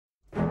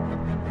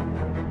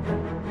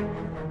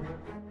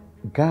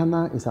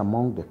Ghana is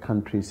among the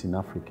countries in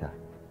Africa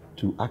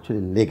to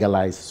actually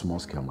legalize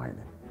small-scale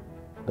mining.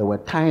 There were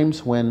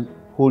times when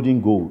holding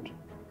gold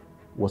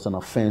was an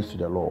offense to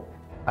the law.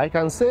 I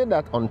can say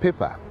that on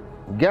paper,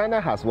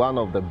 Ghana has one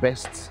of the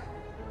best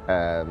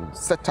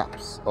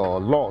setups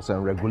or laws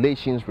and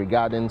regulations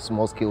regarding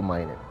small-scale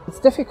mining. It's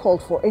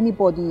difficult for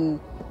anybody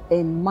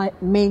in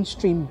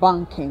mainstream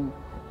banking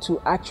to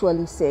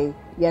actually say,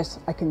 yes,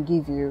 I can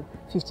give you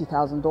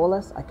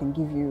 $50,000, I can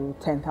give you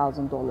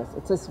 $10,000.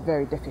 It is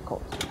very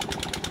difficult.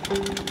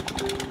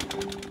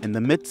 In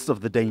the midst of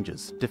the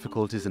dangers,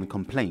 difficulties and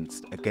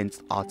complaints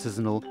against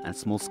artisanal and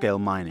small-scale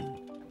mining,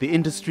 the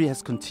industry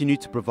has continued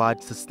to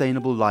provide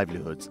sustainable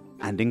livelihoods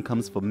and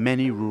incomes for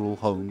many rural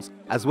homes,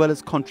 as well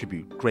as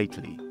contribute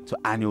greatly to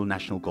annual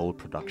national gold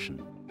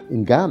production.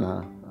 In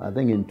Ghana, I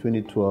think in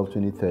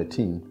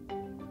 2012-2013,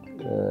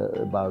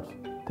 about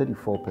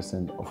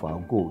 34% of our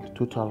gold,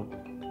 total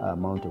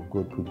amount of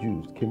gold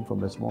produced, came from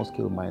the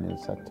small-scale mining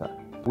sector.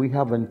 We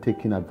haven't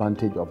taken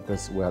advantage of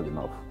this well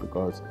enough,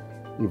 because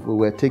if we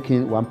were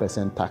taking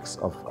 1% tax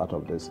out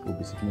of this, it would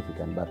be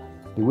significant. But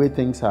the way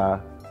things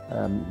are,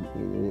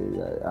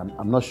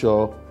 I'm not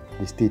sure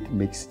the state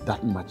makes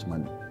that much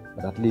money,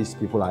 but at least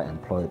people are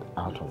employed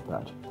out of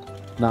that.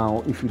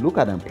 Now, if you look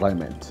at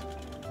employment,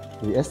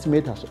 the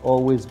estimate has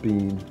always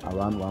been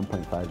around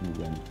 1.5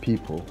 million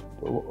people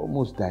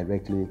almost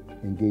directly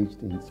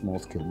engaged in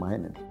small-scale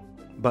mining.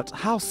 But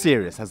how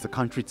serious has the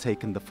country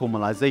taken the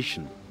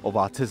formalization of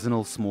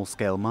artisanal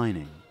small-scale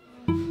mining?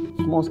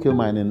 Small-scale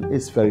mining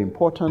is very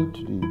important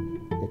to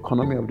the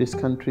economy of this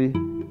country.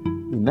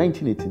 In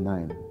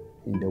 1989,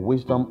 in the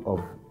wisdom of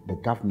the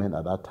government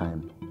at that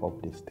time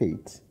of the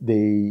state,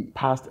 they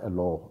passed a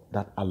law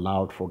that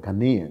allowed for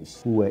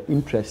Ghanaians who were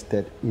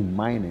interested in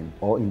mining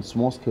or in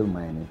small-scale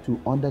mining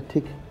to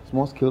undertake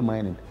small-scale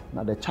mining.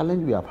 Now, the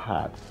challenge we have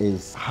had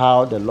is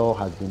how the law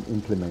has been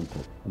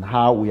implemented and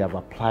how we have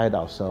applied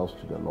ourselves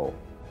to the law.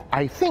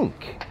 I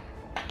think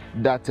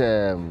that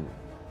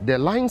the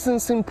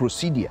licensing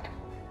procedure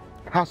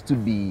has to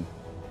be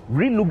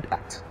re-looked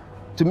at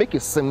to make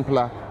it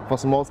simpler for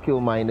small-scale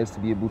miners to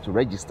be able to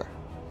register.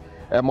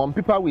 On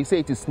paper, we say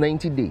it is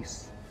 90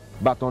 days,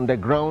 but on the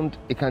ground,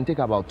 it can take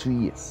about 2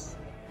 years.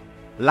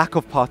 Lack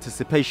of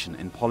participation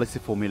in policy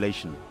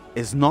formulation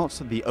is not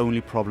the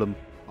only problem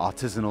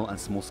artisanal and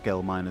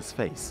small-scale miners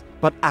face,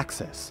 but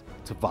access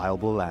to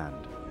viable land.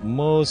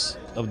 Most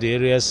of the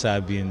areas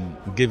have been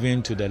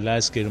given to the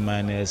large-scale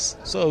miners,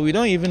 so we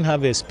don't even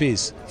have a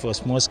space for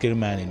small-scale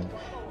mining.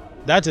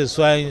 That is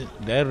why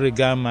the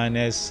irregular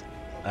miners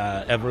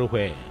are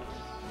everywhere.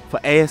 For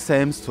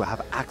ASMs to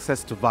have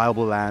access to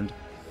viable land,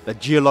 the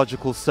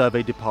Geological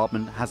Survey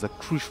Department has a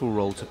crucial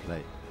role to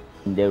play.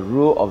 The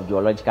role of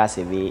geological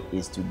survey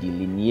is to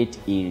delineate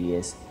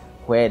areas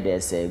where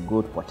there's a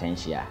good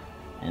potential,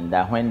 and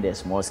that when the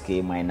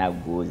small-scale miner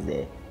goes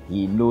there,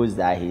 he knows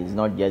that he's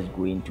not just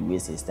going to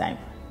waste his time,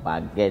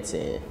 but gets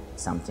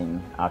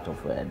something out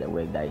of the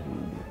work that he will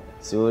do.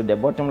 So the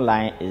bottom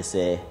line is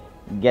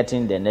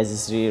getting the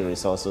necessary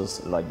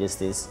resources,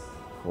 logistics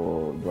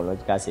for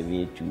geological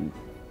survey to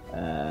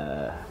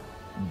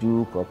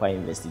do proper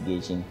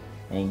investigation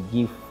and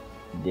give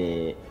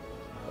the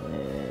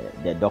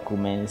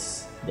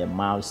documents, the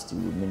maps to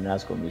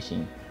Minerals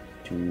Commission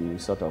to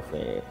sort of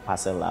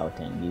parcel out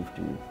and give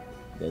to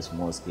the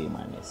small-scale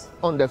miners.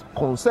 On the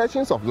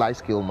concessions of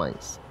large-scale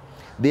mines,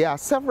 there are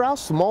several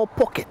small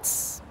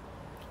pockets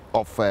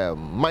of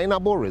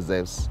mineable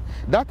reserves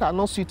that are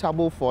not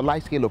suitable for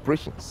large-scale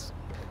operations.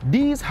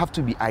 These have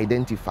to be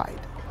identified.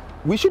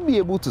 We should be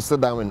able to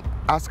sit down and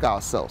ask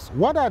ourselves,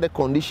 what are the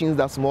conditions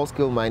that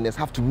small-scale miners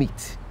have to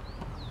meet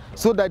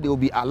so that they will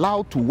be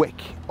allowed to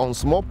work on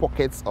small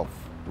pockets of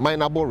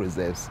mineable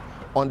reserves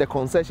on the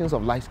concessions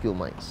of large-scale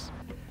mines?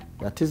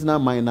 The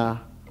artisanal miner,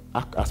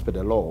 as per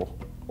the law,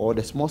 or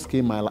the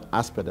small-scale miner,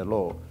 as per the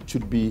law,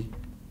 should be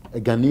a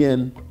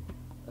Ghanaian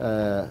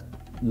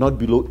not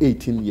below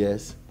 18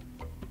 years.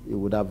 It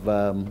would have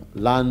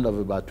land of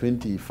about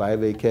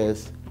 25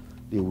 acres.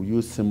 They will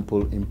use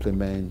simple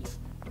implements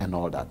and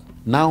all that.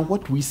 Now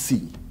what we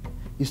see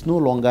is no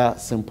longer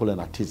simple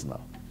and artisanal.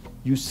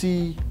 You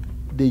see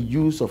the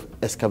use of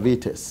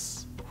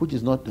excavators, which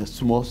is not a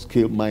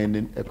small-scale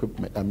mining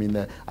equipment,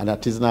 an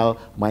artisanal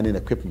mining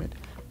equipment.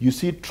 You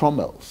see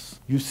trommels,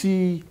 you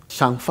see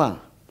shangfan,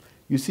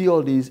 you see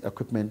all these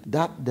equipment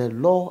that the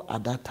law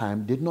at that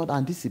time did not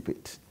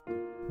anticipate.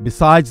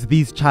 Besides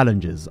these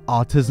challenges,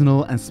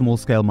 artisanal and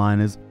small-scale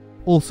miners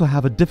also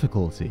have a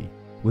difficulty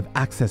with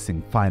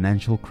accessing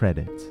financial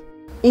credit.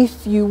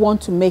 If you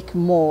want to make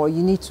more,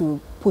 you need to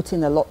put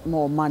in a lot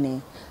more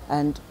money.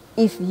 And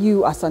if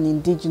you, as an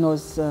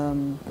indigenous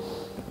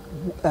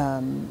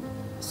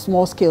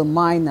small-scale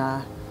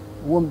miner,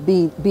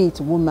 be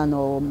it woman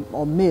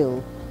or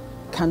male,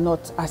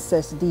 cannot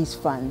access these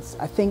funds,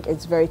 I think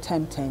it's very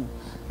tempting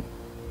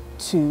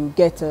to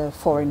get a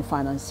foreign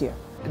financier.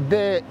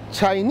 The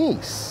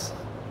Chinese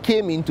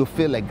came in to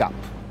fill a gap.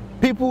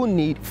 People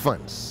need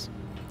funds.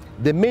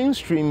 The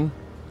mainstream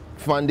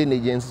funding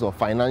agencies or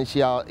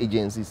financial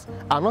agencies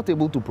are not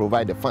able to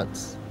provide the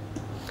funds.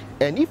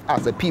 And if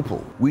as a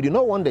people, we do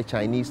not want the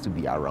Chinese to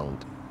be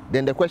around,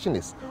 then the question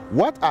is,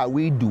 what are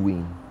we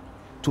doing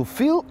to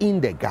fill in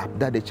the gap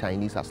that the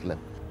Chinese has left?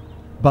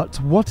 But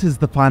what is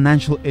the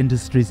financial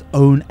industry's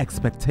own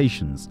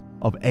expectations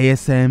of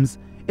ASMs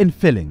in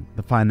filling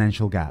the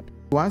financial gap?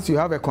 Once you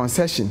have a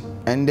concession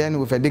and then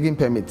with a digging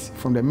permit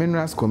from the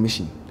Minerals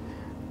Commission,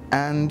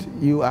 and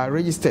you are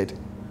registered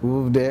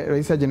with the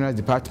Registrar General's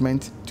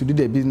Department to do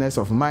the business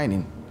of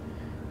mining,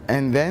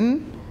 and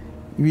then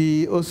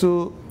we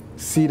also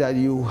see that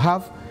you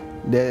have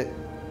the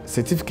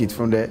certificate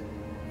from the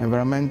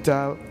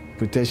Environmental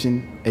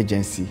Protection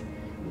Agency,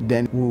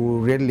 then we will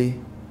readily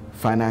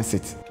finance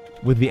it.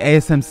 With the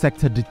ASM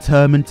sector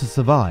determined to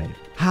survive,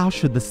 how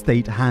should the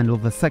state handle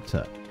the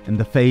sector in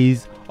the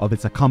phase of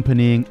its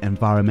accompanying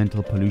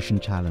environmental pollution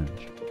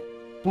challenge?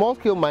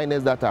 Small-scale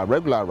miners that are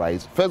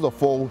regularized, first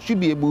of all, should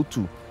be able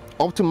to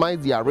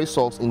optimize their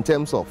resource in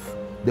terms of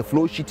the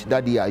flow sheet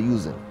that they are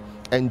using.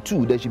 And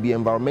two, there should be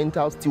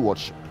environmental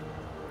stewardship.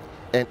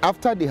 And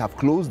after they have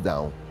closed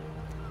down,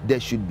 there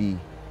should be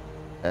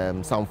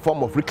some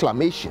form of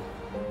reclamation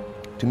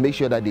to make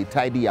sure that they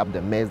tidy up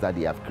the mess that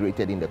they have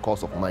created in the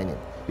course of mining.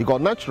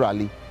 Because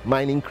naturally,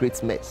 mining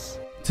creates mess.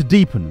 To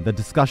deepen the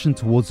discussion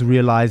towards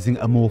realizing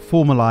a more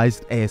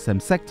formalized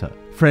ASM sector,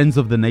 Friends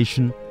of the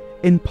Nation,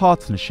 in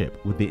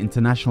partnership with the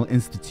International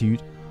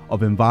Institute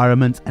of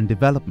Environment and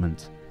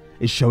Development,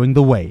 is showing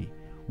the way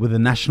with a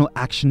National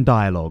Action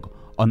Dialogue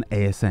on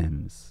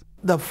ASMs.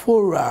 The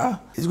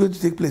fora is going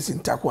to take place in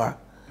Takwa.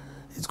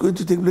 It's going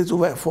to take place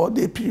over a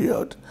 4-day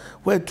period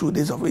where 2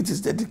 days of it is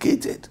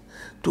dedicated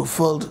to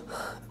field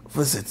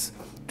visits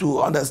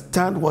to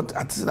understand what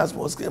artisanal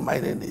small-scale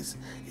mining is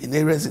in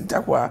areas in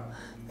Takwa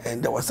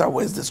and the Wasa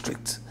West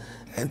District,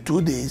 and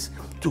 2 days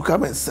to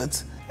come and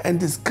sit and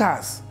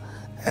discuss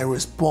and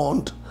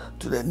respond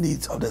to the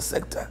needs of the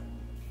sector.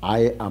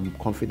 I am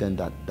confident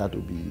that that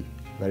will be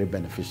very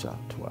beneficial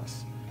to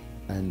us.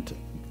 And,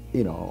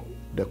 you know,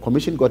 the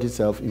Commission got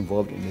itself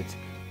involved in it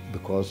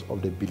because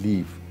of the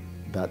belief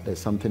that there's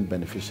something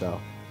beneficial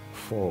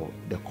for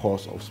the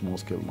cause of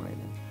small-scale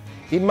mining.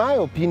 In my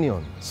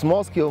opinion,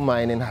 small-scale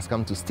mining has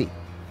come to stay.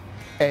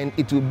 And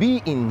it will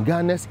be in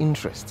Ghana's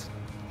interest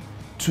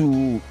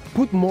to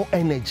put more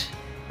energy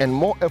and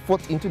more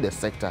effort into the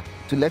sector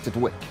to let it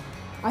work.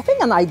 I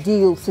think an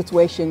ideal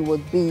situation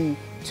would be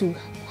to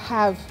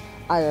have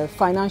a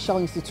financial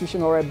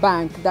institution or a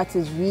bank that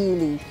is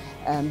really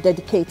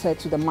dedicated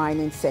to the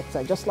mining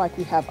sector, just like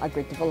we have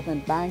Agri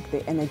Development Bank,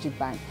 the Energy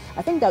Bank.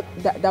 I think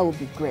that would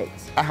be great.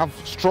 I have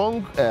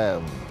strong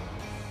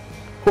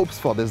hopes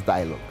for this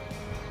dialogue,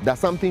 that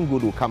something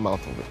good will come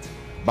out of it.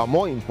 But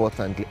more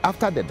importantly,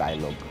 after the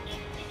dialogue,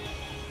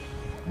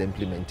 the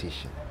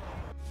implementation.